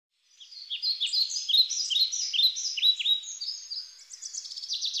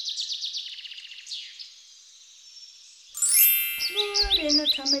Morena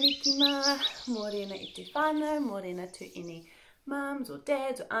tamariki mā, morena I te whānau, morena to any mums or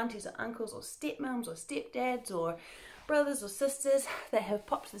dads or aunties or uncles or stepmums or stepdads or brothers or sisters that have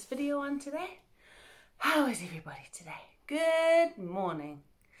popped this video on today. How is everybody today? Good morning,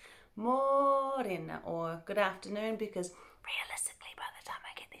 morena, or good afternoon, because realistically by the time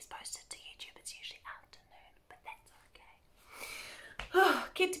I get these posted to YouTube it's usually afternoon, but that's okay. Oh,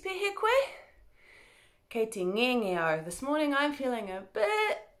 ke te pehe koe? Kei te ngengeo. This morning I'm feeling a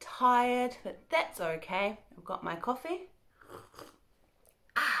bit tired, but that's okay. I've got my coffee.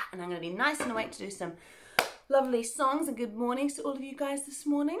 And I'm going to be nice and awake to do some lovely songs and good mornings to all of you guys this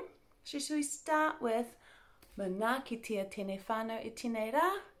morning. So shall we start with Mana ki tia tēnei whānau I tēnei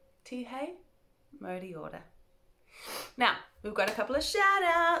rā, tihei, mauri ora. Now, we've got a couple of shout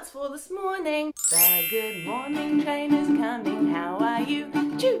outs for this morning. The good morning train is coming, how are you?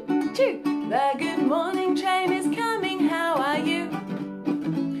 Choo, choo. The good morning train is coming, how are you?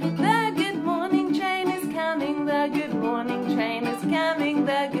 The good morning train is coming, the good morning train is coming,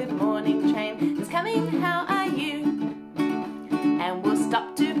 the good morning train is coming, how are you? And we'll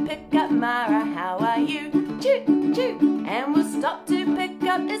stop to pick up Mara, how are you? Choo, choo. And we'll stop to pick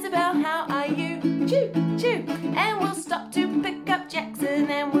up Isabel, how are you? Choo, choo. And we'll stop to pick up Jackson,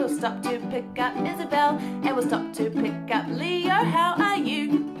 and we'll stop to pick up Isabel, and we'll stop to pick up Leo, how are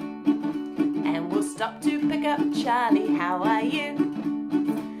you? And we'll stop to pick up Charlie, how are you?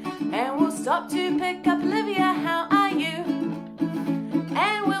 And we'll stop to pick up Olivia, how are you?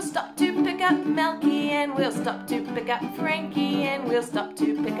 And we'll stop to pick up Melky, and we'll stop to pick up Frankie, and we'll stop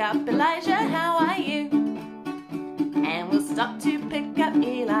to pick up Elijah, how are you? And we'll stop to pick up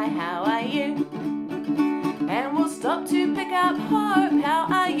Eli, how are you? And we'll stop to pick up Hope, how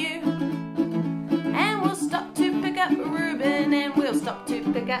are you? And we'll stop to pick up Reuben, and we'll stop to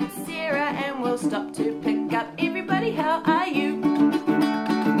pick up Sarah, and we'll stop to pick up everybody, how are you?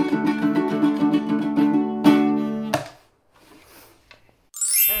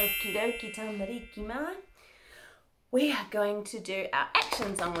 Okie dokie tamariki mā. We are going to do our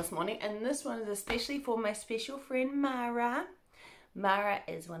action song this morning, and this one is especially for my special friend Mara. Mara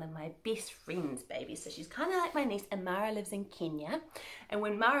is one of my best friends, baby, so she's kind of like my niece, and Mara lives in Kenya. And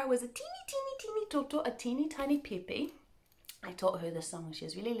when Mara was a teeny toto, a teeny tiny pepe, I taught her this song when she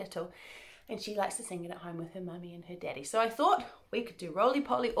was really little, and she likes to sing it at home with her mummy and her daddy. So I thought we could do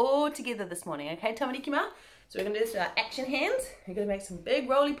roly-poly all together this morning, okay, tamariki mā? So we're going to do this with our action hands. We're going to make some big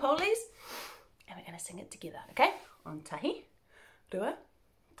roly-polies, and we're going to sing it together, okay? On tahi, rua,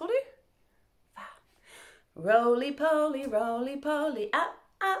 toru, wha. Roly-poly, roly-poly, up,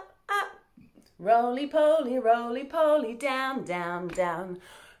 up, up. Roly-poly, roly-poly, down, down, down.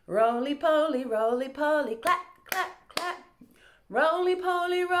 Roly-poly, roly-poly, clap, clap, clap.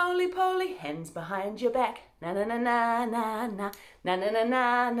 Roly-poly, roly-poly, hands behind your back. Na na na na na na na na na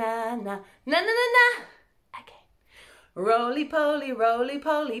na na na na na na. Okay. Roly-poly,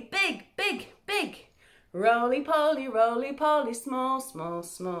 roly-poly, big, big, big. Roly-poly, roly-poly, small, small,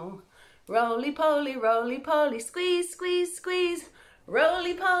 small. Roly-poly, roly-poly, squeeze, squeeze, squeeze.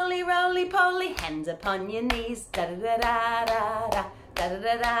 Roly-poly, roly-poly, hands upon your knees. Da-da-da-da-da-da,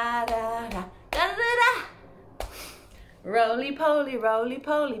 da-da-da-da-da-da, da-da-da-da. Roly-poly,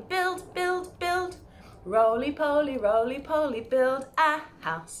 roly-poly, build, build, build. Roly-poly, roly-poly, build a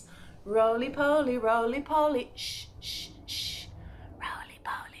house. Roly-poly, roly-poly, shh, shh, shh.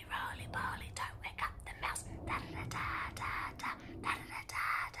 Roly-poly, roly-poly, don't wake up the mouse. Da-da-da-da-da-da,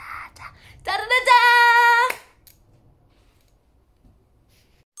 da-da-da-da-da-da, da-da-da-da.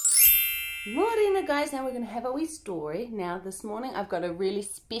 Morena, guys, now we're going to have a wee story. Now this morning I've got a really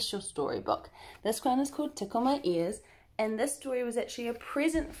special storybook. This one is called Tickle My Ears. And this story was actually a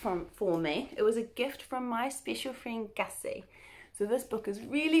present for me. It was a gift from my special friend Gussie. So this book is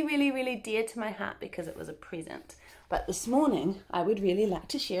really, really, really dear to my heart because it was a present. But this morning, I would really like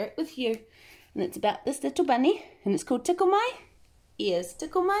to share it with you. And it's about this little bunny, and it's called Tickle My Ears.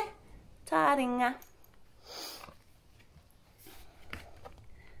 Tickle My taringa.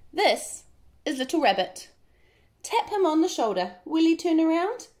 This is Little Rabbit. Tap him on the shoulder. Will he turn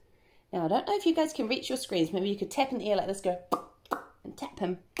around? Now, I don't know if you guys can reach your screens. Maybe you could tap in the air like this, go, and tap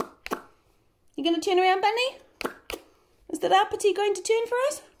him. You going to turn around, bunny? Is the uppity going to turn for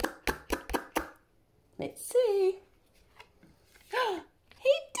us? Let's see.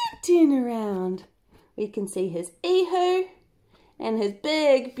 He did turn around. We can see his ihu and his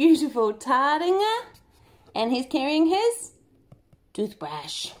big, beautiful taringa, and he's carrying his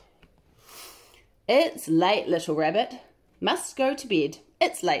toothbrush. It's late, Little Rabbit. Must go to bed.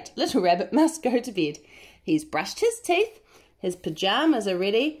 It's late. Little Rabbit must go to bed. He's brushed his teeth. His pajamas are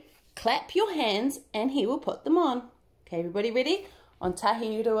ready. Clap your hands and he will put them on. Okay, everybody ready? On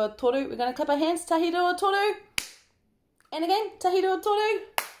tahi rua toru, we're going to clap our hands. Tahi rua toru. And again, tahi rua toru.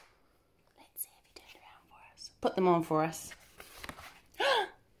 Let's see if he turns around for us. Put them on for us.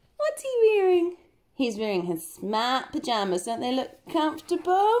 What's he wearing? He's wearing his smart pajamas. Don't they look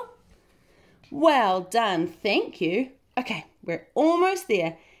comfortable? Well done. Thank you. Okay, we're almost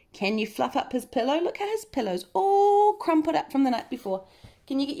there. Can you fluff up his pillow? Look how his pillow's all crumpled up from the night before.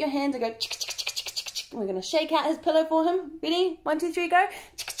 Can you get your hands and go... We're going to shake out his pillow for him. Ready? 1, 2, 3, go.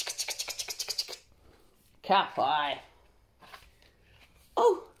 Ka pai.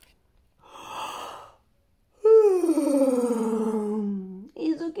 Oh.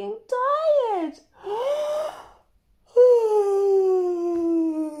 He's looking tired.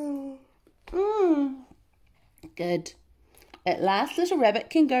 Good. At last, little rabbit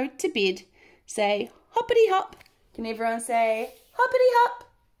can go to bed. Say, hoppity hop. Can everyone say, hoppity hop?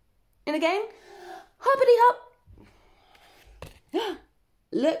 And again, hoppity hop.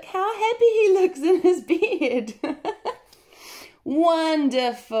 Look how happy he looks in his bed.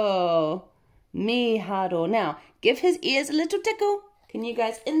 Wonderful. Miharo. Now, give his ears a little tickle. Can you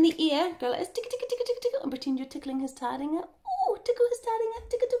guys, in the ear, go like this, tickle, tickle, tickle, tickle, tickle, and pretend you're tickling his tardinger. Oh, tickle his tardinger.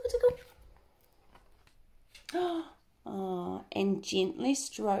 Tickle, tickle, tickle. Oh, and gently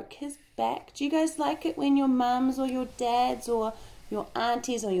stroke his back. Do you guys like it when your mums or your dads or your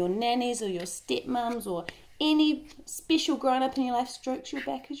aunties or your nannies or your stepmums or any special grown-up in your life strokes your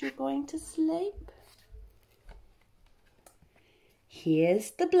back as you're going to sleep?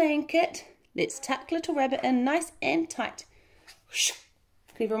 Here's the blanket. Let's tuck little rabbit in nice and tight.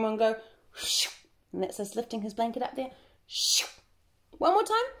 Can everyone go? And that's us lifting his blanket up there. One more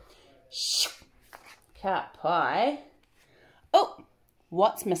time. Ka pai. Oh,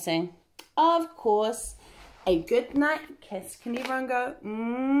 what's missing? Of course, a good night kiss. Can everyone go?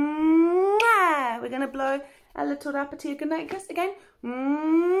 Mwah. We're going to blow a little rapati a good night kiss again.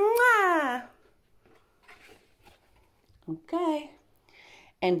 Mwah. Okay.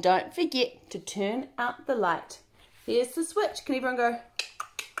 And don't forget to turn out the light. Here's the switch. Can everyone go?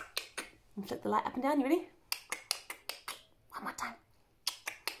 And flip the light up and down. You ready? One more time.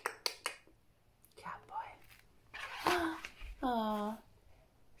 Ah,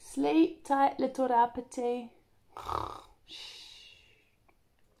 sleep tight, little rapati.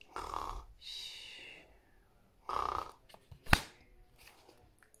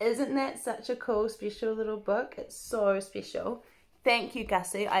 Isn't that such a cool, special little book? It's so special. Thank you,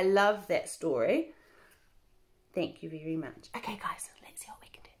 Gussie. I love that story. Thank you very much. Okay, guys, let's see what we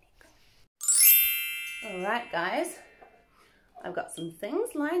can do next. All right, guys. I've got some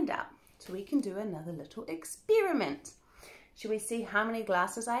things lined up so we can do another little experiment. Should we see how many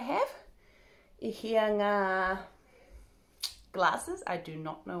glasses I have? Glasses. I do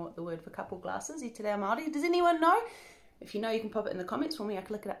not know what the word for couple glasses is today, Māori. Does anyone know? If you know, you can pop it in the comments for me. I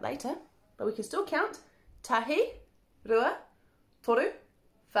can look it up later. But we can still count. Tahi, rua, toru,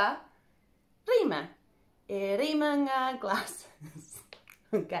 wha, rima. E rima ngā glasses.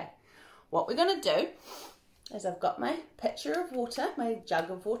 Okay. What we're going to do is I've got my pitcher of water, my jug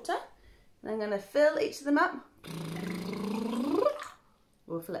of water. And I'm going to fill each of them up.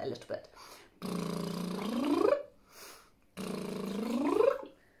 We'll fill it a little bit.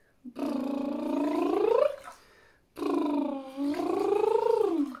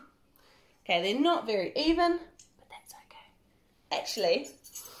 Okay, they're not very even, but that's okay. Actually,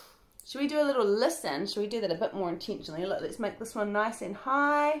 should we do a little listen? Should we do that a bit more intentionally? Look, let's make this one nice and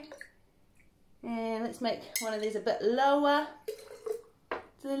high. And let's make one of these a bit lower.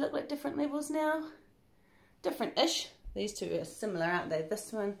 Do they look like different levels now? Different-ish. These two are similar, aren't they?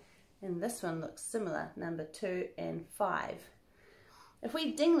 This one and this one looks similar, number 2 and 5. If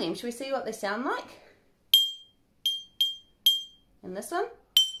we ding them, should we see what they sound like? And this one?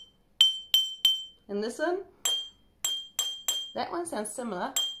 And this one? That one sounds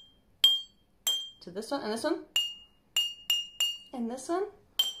similar to this one, and this one? And this one?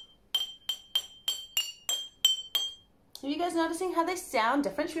 Are you guys noticing how they sound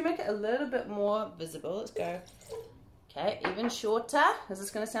different? Should we make it a little bit more visible? Let's go. Okay, even shorter. Is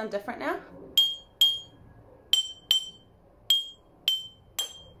this going to sound different now?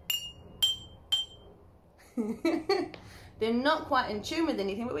 They're not quite in tune with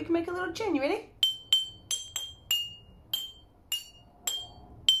anything, but we can make a little tune. You ready?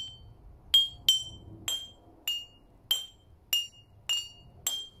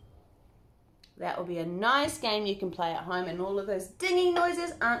 That will be a nice game you can play at home, and all of those dinging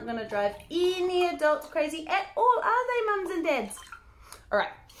noises aren't going to drive any adults crazy at all, are they, mums and dads? All right,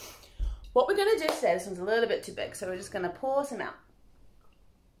 what we're going to do today, this one's a little bit too big, so we're just going to pour some out.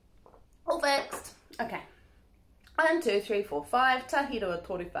 All fixed. Okay, 1, 2, 3, 4, 5, tahiro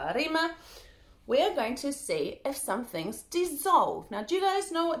toru whārima. We're going to see if some things dissolve. Now, do you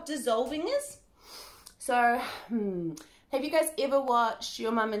guys know what dissolving is? So, have you guys ever watched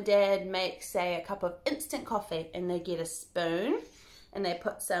your mum and dad make, say, a cup of instant coffee, and they get a spoon and they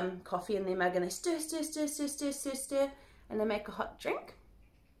put some coffee in their mug and they stir, stir, stir, stir, stir, stir, stir, and they make a hot drink,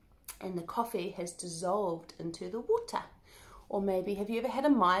 and the coffee has dissolved into the water? Or maybe, have you ever had a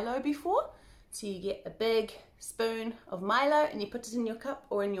Milo before? So you get a big spoon of Milo and you put it in your cup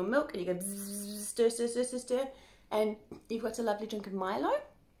or in your milk, and you go bzzz, stir, stir, stir, stir, stir, and you've got a lovely drink of Milo.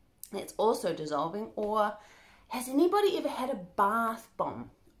 It's also dissolving. Or has anybody ever had a bath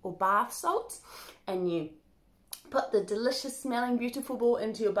bomb or bath salts, and you put the delicious smelling beautiful ball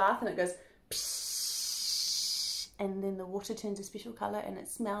into your bath and it goes psh, and then the water turns a special colour and it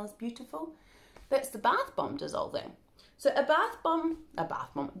smells beautiful? That's the bath bomb dissolving. So a bath bomb,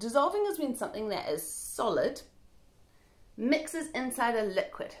 dissolving is when something that is solid mixes inside a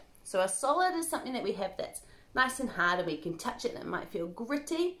liquid. So a solid is something that we have that's nice and hard and we can touch it and it might feel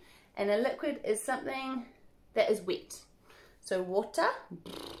gritty, and a liquid is something that is wet. So water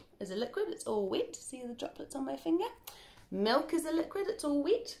is a liquid, it's all wet. See the droplets on my finger? Milk is a liquid, it's all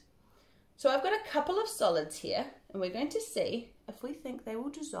wet. So I've got a couple of solids here, and we're going to see if we think they will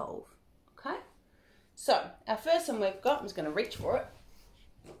dissolve, okay? So, our first one we've got, I'm just going to reach for it.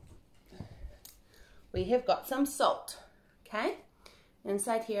 We have got some salt, okay?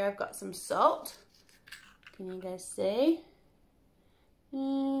 Inside here I've got some salt. Can you guys see?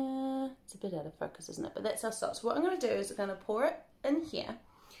 It's a bit out of focus, isn't it? But that's our salt. So what I'm going to do is I'm going to pour it in here.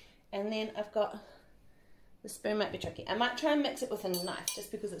 And then I've got, the spoon might be tricky. I might try and mix it with a knife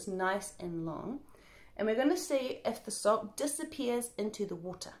just because it's nice and long. And we're going to see if the salt disappears into the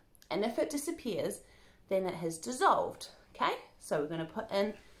water. And if it disappears, then it has dissolved, okay? So we're going to put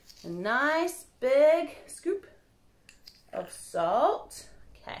in a nice big scoop of salt,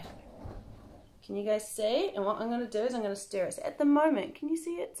 okay? Can you guys see? And what I'm going to do is I'm going to stir it. So at the moment, can you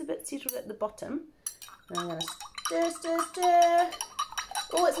see it's a bit settled at the bottom? And I'm going to stir, stir, stir.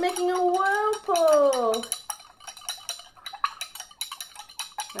 Oh, it's making a whirlpool.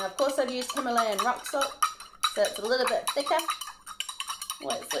 Now, of course, I've used Himalayan rock salt, so it's a little bit thicker.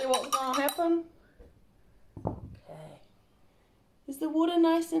 Let's see what's going to happen. Is the water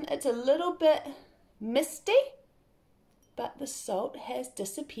nice and it's a little bit misty, but the salt has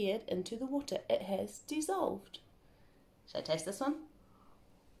disappeared into the water. It has dissolved. Should I taste this one?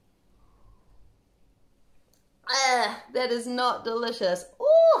 Ah, that is not delicious.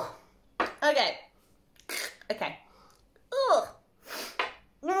 Oh, okay. Okay. Oh,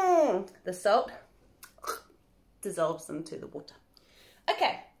 the salt dissolves into the water.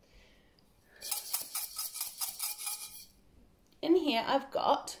 Okay. In here I've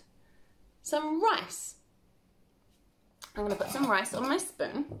got some rice. I'm going to put some rice on my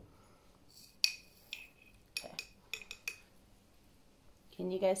spoon. Okay. Can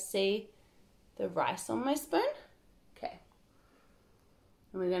you guys see the rice on my spoon? Okay.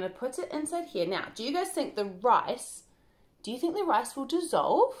 And we're going to put it inside here. Now, do you guys think the rice will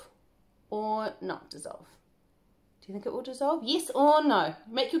dissolve or not dissolve? Do you think it will dissolve? Yes or no?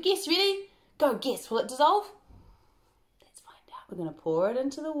 Make your guess. Ready? Go guess. Will it dissolve? We're going to pour it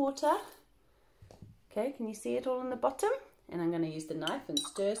into the water. Okay, can you see it all on the bottom? And I'm going to use the knife and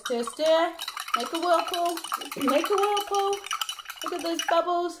stir, stir, stir. Make a whirlpool. Make a whirlpool. Look at those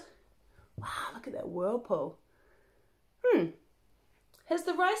bubbles. Wow, look at that whirlpool. Has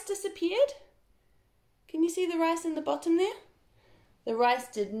the rice disappeared? Can you see the rice in the bottom there? The rice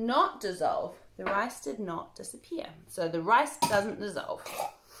did not dissolve. The rice did not disappear. So the rice doesn't dissolve.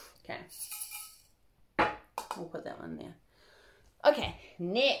 Okay. We'll put that one there. Okay,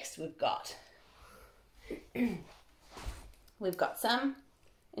 next we've got some,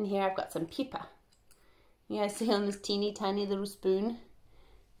 in here I've got some pepper. You guys see on this teeny tiny little spoon,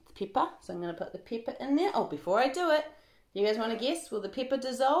 the pepper. So I'm going to put the pepper in there. Oh, before I do it, you guys want to guess, will the pepper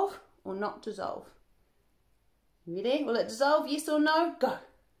dissolve or not dissolve? Ready? Will it dissolve, yes or no? Go.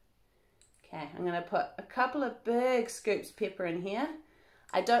 Okay, I'm going to put a couple of big scoops of pepper in here.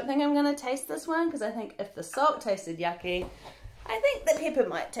 I don't think I'm going to taste this one because I think if the salt tasted yucky, I think the pepper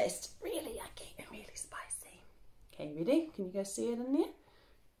might taste really yucky and really spicy. Okay, ready? Can you guys see it in there?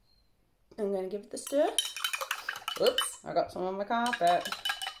 I'm going to give it the stir. Oops, I got some on my carpet.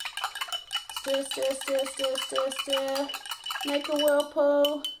 Stir, stir, stir, stir, stir, stir. Make a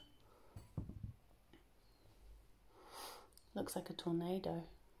whirlpool. Looks like a tornado.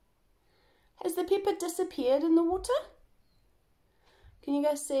 Has the pepper disappeared in the water? Can you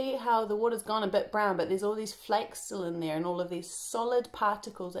guys see how the water's gone a bit brown, but there's all these flakes still in there and all of these solid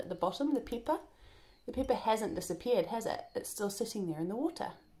particles at the bottom, the pepper? the pepper hasn't disappeared, has it? It's still sitting there in the water.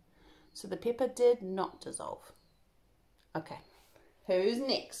 So the pepper did not dissolve. Okay, who's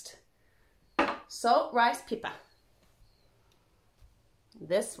next? Salt, rice, pepper.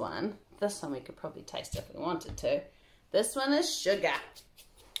 This one we could probably taste if we wanted to. This one is sugar.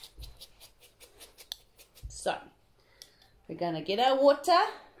 So, we're going to get our water.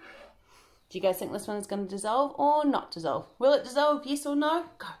 Do you guys think this one is going to dissolve or not dissolve? Will it dissolve, yes or no?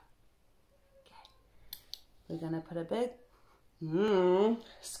 Go. Okay. We're going to put a big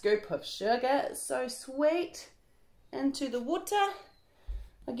scoop of sugar, it's so sweet, into the water.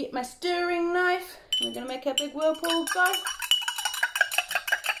 I'll get my stirring knife. We're going to make our big whirlpool go.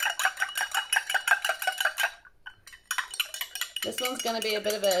 This one's going to be a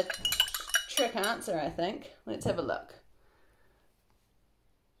bit of a trick answer, I think. Let's have a look.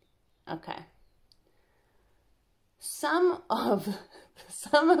 Okay. Some of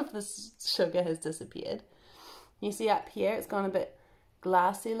the sugar has disappeared. You see up here, it's gone a bit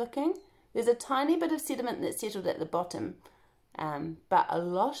glassy looking. There's a tiny bit of sediment that's settled at the bottom, but a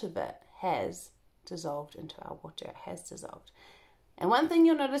lot of it has dissolved into our water. It has dissolved. And one thing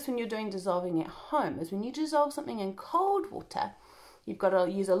you'll notice when you're doing dissolving at home is when you dissolve something in cold water, you've got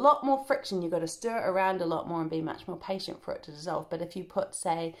to use a lot more friction. You've got to stir it around a lot more and be much more patient for it to dissolve. But if you put,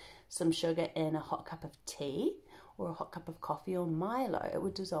 say, some sugar in a hot cup of tea or a hot cup of coffee or Milo, it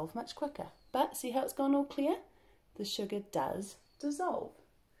would dissolve much quicker. But see how it's gone all clear? The sugar does dissolve.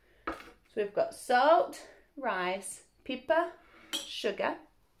 So we've got salt, rice, pepper, sugar.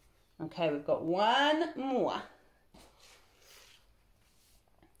 Okay, we've got one more.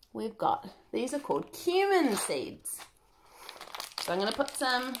 We've got, these are called cumin seeds. So I'm going to put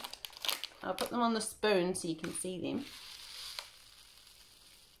some, I'll put them on the spoon so you can see them.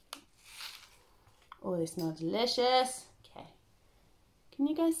 Oh, they smell delicious. Okay. Can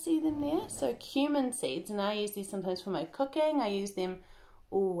you guys see them there? So cumin seeds, and I use these sometimes for my cooking. I use them,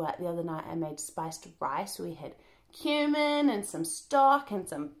 the other night I made spiced rice. We had cumin and some stock and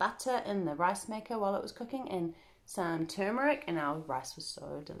some butter in the rice maker while it was cooking, and some turmeric, and our rice was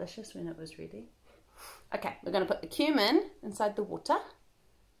so delicious when it was ready. Okay, we're going to put the cumin inside the water.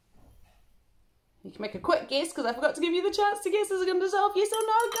 You can make a quick guess because I forgot to give you the chance to guess. Is it going to dissolve? Yes or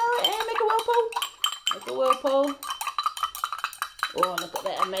no? Go and make a whirlpool. Make a whirlpool. Oh, look at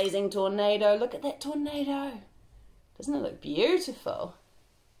that amazing tornado. Look at that tornado. Doesn't it look beautiful?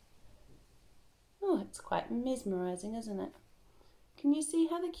 Oh, it's quite mesmerizing, isn't it? Can you see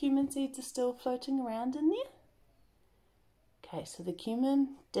how the cumin seeds are still floating around in there? Okay, so the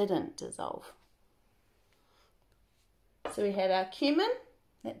cumin didn't dissolve. So we had our cumin,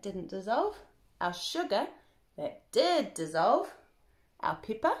 that didn't dissolve, our sugar, that did dissolve, our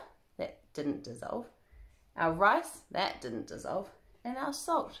pepper, that didn't dissolve, our rice, that didn't dissolve, and our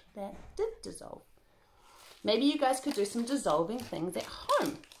salt, that did dissolve. Maybe you guys could do some dissolving things at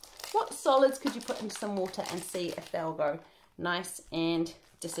home. What solids could you put into some water and see if they'll go nice and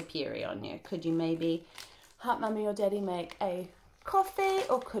disappear on you? Could you maybe help mummy or daddy make a coffee,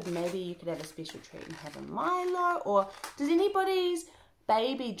 or maybe you could have a special treat and have a Milo? Or does anybody's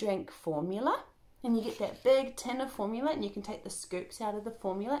baby drink formula? And you get that big tin of formula and you can take the scoops out of the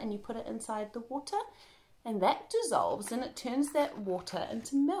formula and you put it inside the water and that dissolves and it turns that water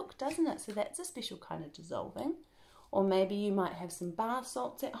into milk, doesn't it? So that's a special kind of dissolving. Or maybe you might have some bar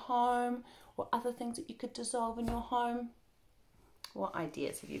salts at home or other things that you could dissolve in your home. What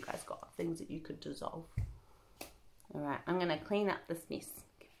ideas have you guys got of things that you could dissolve? Alright, I'm going to clean up this mess.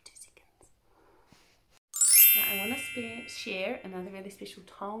 Give me 2 seconds. Now I want to share another really special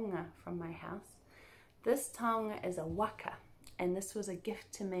taonga from my house. This taonga is a waka, and this was a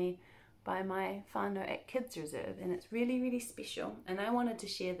gift to me by my whānau at Kids Reserve, and it's really, really special. And I wanted to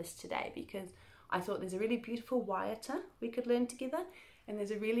share this today because I thought there's a really beautiful waiata we could learn together, and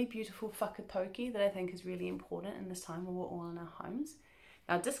there's a really beautiful whakatauki that I think is really important in this time when we're all in our homes.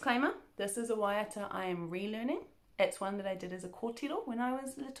 Now, disclaimer, this is a waiata I am relearning. It's one that I did as a kōtiro when I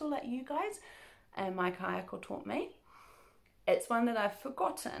was little, like you guys, and my kaiako taught me. It's one that I've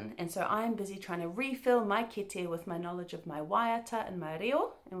forgotten, and so I'm busy trying to refill my kete with my knowledge of my waiata and my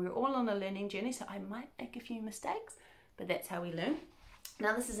reo, and we're all on a learning journey, so I might make a few mistakes, but that's how we learn.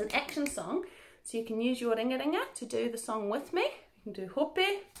 Now, this is an action song, so you can use your ringa-ringa to do the song with me. You can do hope,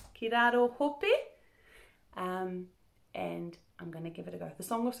 ki raro hope, and I'm going to give it a go. The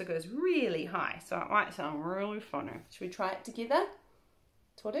song also goes really high, so it might sound really funny. Should we try it together?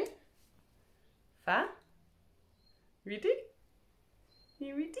 Toru? Fa? Ready?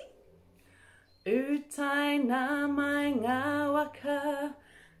 You ready? Utai nā mai ngā waka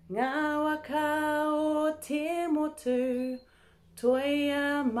o te motu,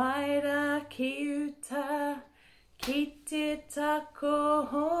 toia mai rā ki ki uta, ki te tako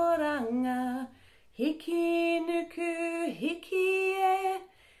horanga, hiki nuku, hiki e,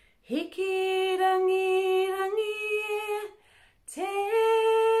 hiki rangi rangi e,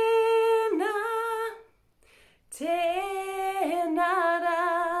 tēnā, tēnara,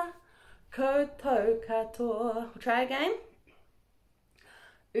 koutou katoa. We'll try again.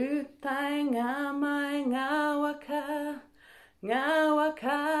 Utai ngā mai ngā waka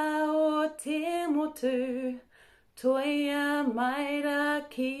o te motu, toia mai rā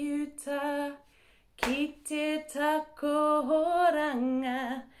ki uta, ki te tako horanga,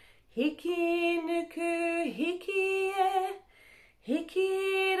 hiki nuku, hiki e, hiki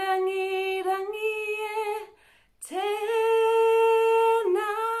rangi rangi e,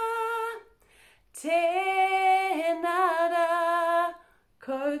 tēnā, tēnara,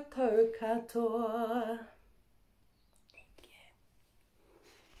 koutou katoa. Thank you.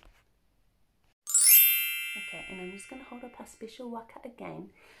 Okay, and I'm just going to hold up our special waka again.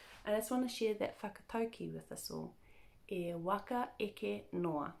 I just want to share that whakatauki with us all. E waka eke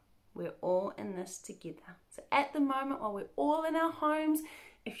noa. We're all in this together. So at the moment, while we're all in our homes,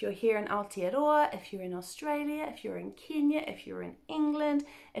 if you're here in Aotearoa, if you're in Australia, if you're in Kenya, if you're in England,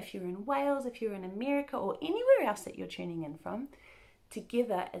 if you're in Wales, if you're in America, or anywhere else that you're tuning in from,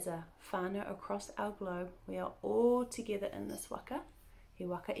 together as a whānau across our globe, we are all together in this waka, he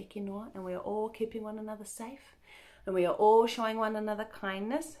waka eke noa, and we are all keeping one another safe, and we are all showing one another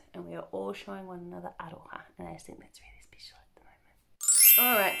kindness, and we are all showing one another aroha, and I just think that's really special at the moment.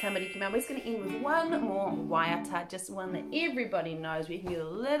 Alright, tamariki mā, we're just going to end with one more waiata, just one that everybody knows. We can get a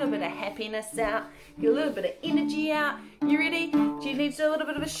little bit of happiness out, get a little bit of energy out. You ready? She needs a little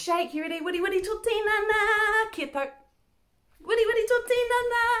bit of a shake. You ready? Wiri wiri totina na, kia tau. Wiri wiri totina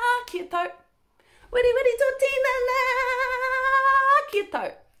na, kia tau. Wiri wiri totina na, kia tau.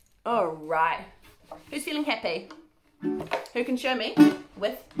 Alright. Who's feeling happy? Who can show me?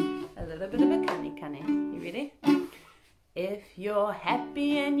 With a little bit of a kani kani. You ready? If you're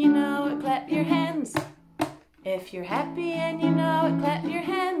happy and you know it, clap your hands. If you're happy and you know it, clap your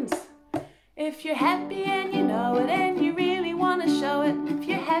hands. If you're happy and you know it and you really want to show it. If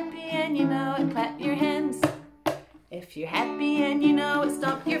you're happy and you know it, clap your hands. If you're happy and you know it,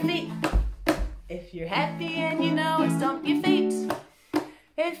 stomp your feet. If you're happy and you know it, stomp your feet.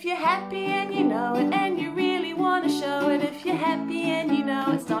 If you're happy and you know it and you really want to show it. If you're happy and you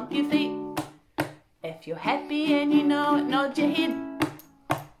know it, stomp your feet. If you're happy and you know it, nod your head.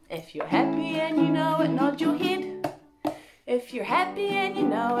 If you're happy and you know it, nod your head. If you're happy and you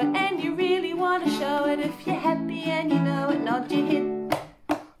know it and you really want to show it. If you're happy and you know it, nod your head.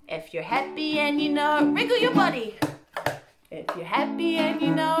 If you're happy and you know it, wriggle your body. If you're happy and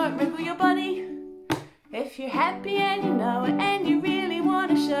you know it, wriggle your body. If you're happy and you know it and you really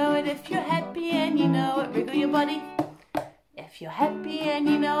want to show it. If you're happy and you know it, wriggle your body. If you're happy and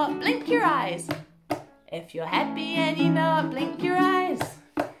you know it, blink your eyes. If you're happy and you know it, blink your eyes.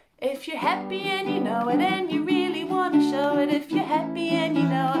 If you're happy and you know it and you really want to show it. If you're happy and you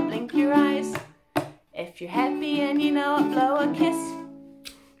know it, blink your eyes. If you're happy and you know it, blow a kiss.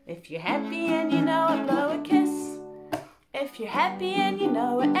 If you're happy and you know it, blow a kiss. If you're happy and you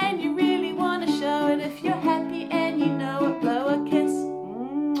know it and you really want to show it. If you're happy and you know it, blow a kiss.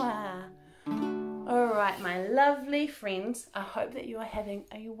 Mwah. Alright, my lovely friends, I hope that you are having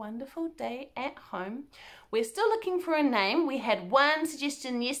a wonderful day at home. We're still looking for a name. We had one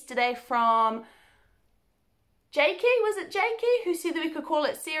suggestion yesterday from Jakey, was it Jakey, who said that we could call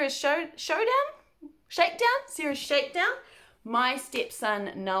it Sarah's Shakedown? Sarah's Shakedown. My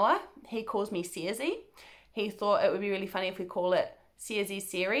stepson Noah, he calls me Searsy. He thought it would be really funny if we call it Searsy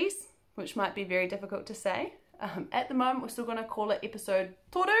Series, which might be very difficult to say. At the moment, we're still going to call it episode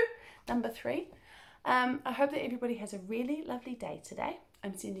toru, number 3. I hope that everybody has a really lovely day today.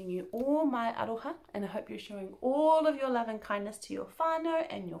 I'm sending you all my aroha, and I hope you're showing all of your love and kindness to your whānau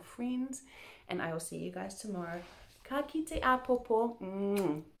and your friends. And I will see you guys tomorrow. Ka kite a popo.